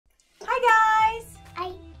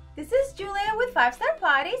This is Julia with 5-Star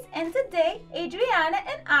Potties, and today Adriana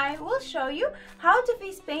and I will show you how to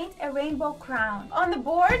face paint a rainbow crown. On the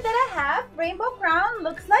board that I have, rainbow crown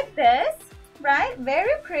looks like this, right?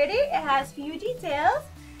 Very pretty. It has few details,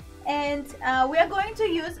 and we are going to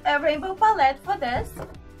use a rainbow palette for this.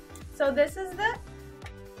 So this is the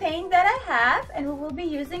paint that I have, and we will be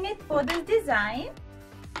using it for this design.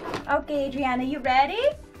 Okay, Adriana, you ready?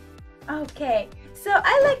 Okay, so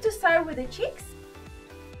I like to start with the cheeks.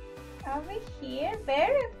 Over here,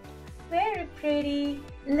 very pretty.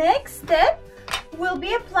 Next step, we'll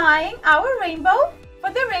be applying our rainbow.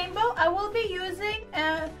 For the rainbow, I will be using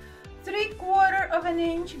a 3/4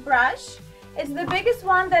 inch brush. It's the biggest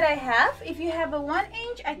one that I have. If you have a 1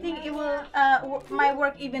 inch, I think it will might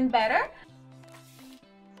work even better.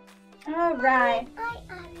 All right.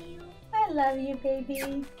 I love you,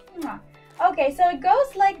 baby. Okay, so it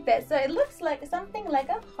goes like this. So it looks like something like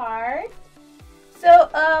a heart. So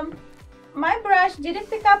my brush didn't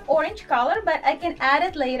pick up orange color, but I can add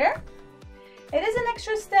it later. It is an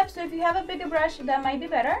extra step, so if you have a bigger brush, that might be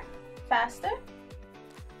better, faster.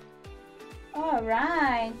 All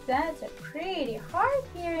right, that's a pretty heart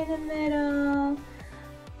here in the middle.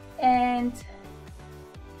 And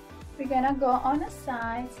we're gonna go on the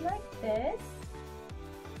sides like this.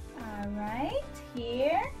 All right,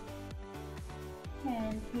 here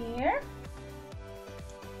and here.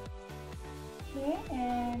 Okay,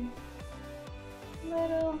 and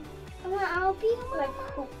little like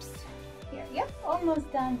hoops here. Yep,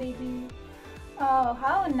 almost done, baby. Oh,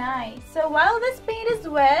 how nice. So while this paint is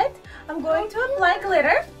wet, I'm going to apply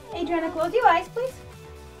glitter. Adriana, close your eyes, please.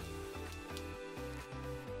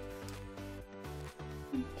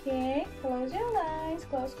 Okay, close your eyes.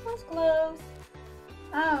 Close.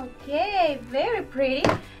 Okay, very pretty.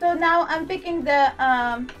 So now I'm picking the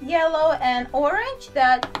yellow and orange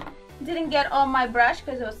that didn't get on my brush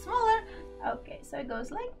because it was smaller. Okay, so it goes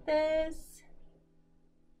like this.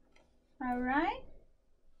 All right,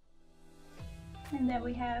 and then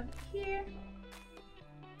we have here.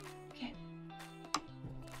 Okay.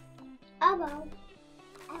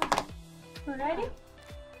 Alrighty.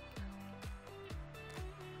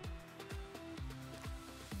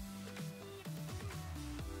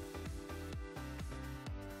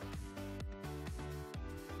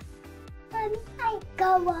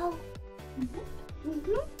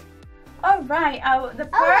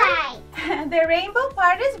 All right, the rainbow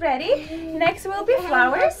part is ready. Next will be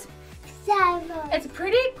flowers. It's a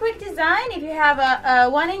pretty quick design. If you have a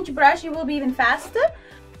 1 inch brush, it will be even faster.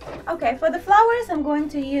 Okay, for the flowers, I'm going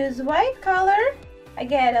to use white color. I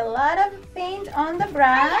get a lot of paint on the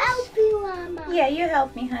brush. I help you, Mama. Yeah, you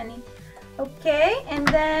help me, honey. Okay, and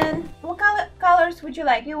then what colors would you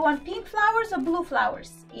like? You want pink flowers or blue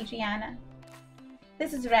flowers, Adriana?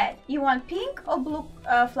 This is red. You want pink or blue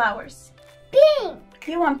flowers? Pink.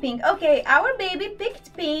 You want pink. Okay, our baby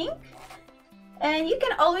picked pink. And you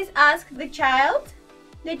can always ask the child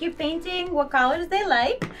that you're painting what colors they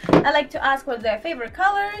like. I like to ask what their favorite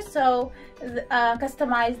colors, so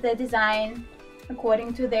customize the design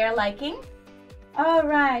according to their liking. All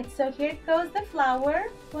right, so here goes the flower.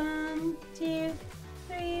 1, 2,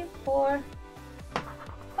 3, 4,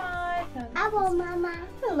 5. Hello, Mama.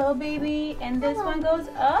 Hello, baby. And this one goes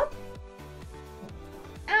up.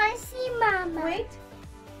 I see, Mama. Wait.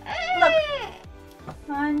 Look.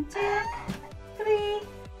 1, 2, 3,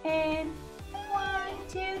 and 1,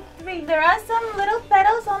 2, 3. There are some little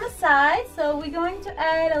petals on the side, so we're going to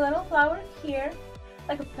add a little flower here,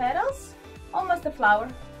 like a petals, almost a flower.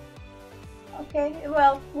 Okay,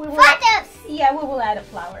 well, we will. Yeah, we will add a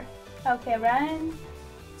flower. Okay, 1,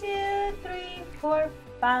 2, 3, 4,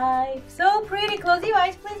 5. So pretty. Close your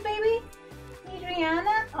eyes, please, baby.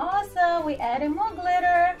 Adriana. Awesome. We added more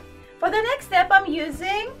glitter. For the next step, I'm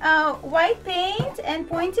using white paint and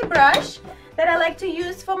pointy brush that I like to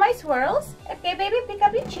use for my swirls. Okay, baby, pick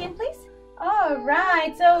up your chin, please. All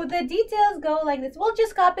right, so the details go like this. We'll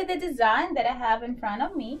just copy the design that I have in front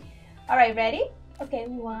of me. All right, ready? Okay,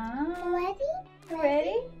 1.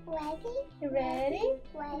 Ready?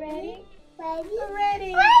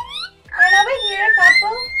 And over here, a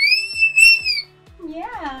couple.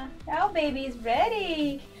 Yeah, our baby is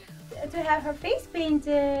ready to have her face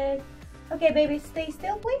painted. Okay, baby, stay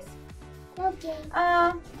still, please. Okay.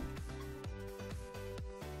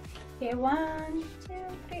 Okay, 1, 2,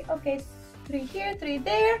 3. Okay, 3 here, 3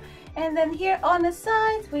 there, and then here on the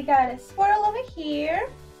sides we got a swirl over here,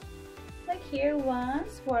 like here, 1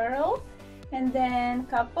 swirl, and then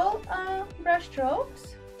couple brush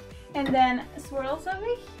strokes, and then swirls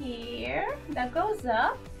over here that goes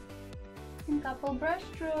up, and couple brush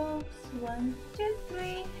strokes, 1, 2,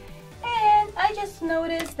 3, and I just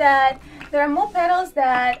noticed that there are more petals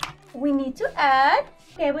that we need to add.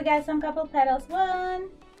 Okay, we got some couple petals. 1,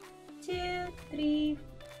 2, 3,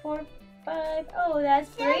 4, 5. Oh, that's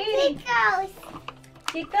pretty.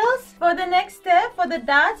 Tickles. For the next step, for the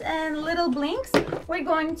dots and little blinks, we're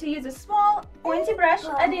going to use a small pointy brush.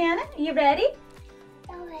 Adriana, you ready?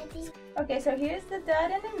 Already. Okay, so here's the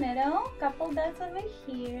dot in the middle. Couple dots over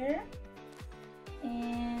here.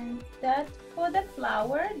 And dot for the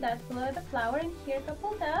flower. Dot for the flower, and here a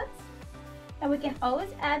couple dots. And we can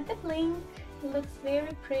always add the blink. It looks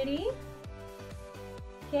very pretty.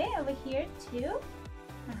 Okay, over here too.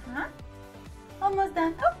 Almost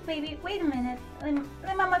done. Oh, baby, wait a minute.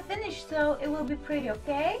 Let Mama finish so it will be pretty,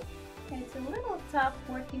 okay? And it's a little tough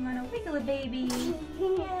working on a wiggly baby.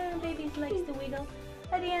 Yeah, baby likes to wiggle.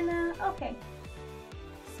 Ariana, okay.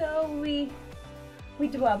 So we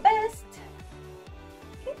do our best.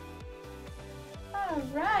 Okay. All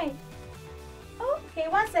right. Okay,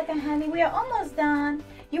 1 second, honey. We are almost done.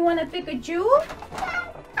 You want to pick a jewel?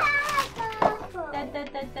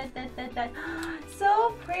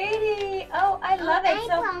 So pretty. Oh, I love it.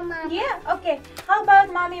 So yeah, okay. How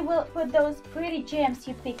about Mommy will put those pretty gems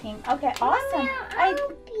you're picking? Okay, awesome.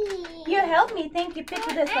 You help me. Thank you. Pick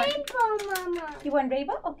this one. Mama. You want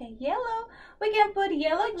rainbow? Okay, yellow. We can put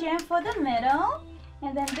yellow gem for the middle.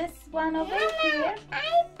 And then this one over here.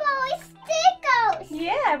 Rainbow stickers.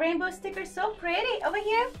 Yeah, rainbow sticker, so pretty. Over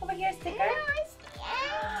here sticker. Stickers.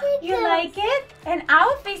 You like it? And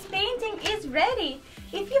our face painting is ready.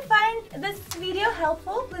 If you find this video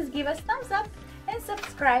helpful, please give us thumbs up and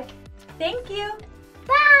subscribe. Thank you.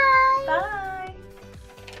 Bye. Bye.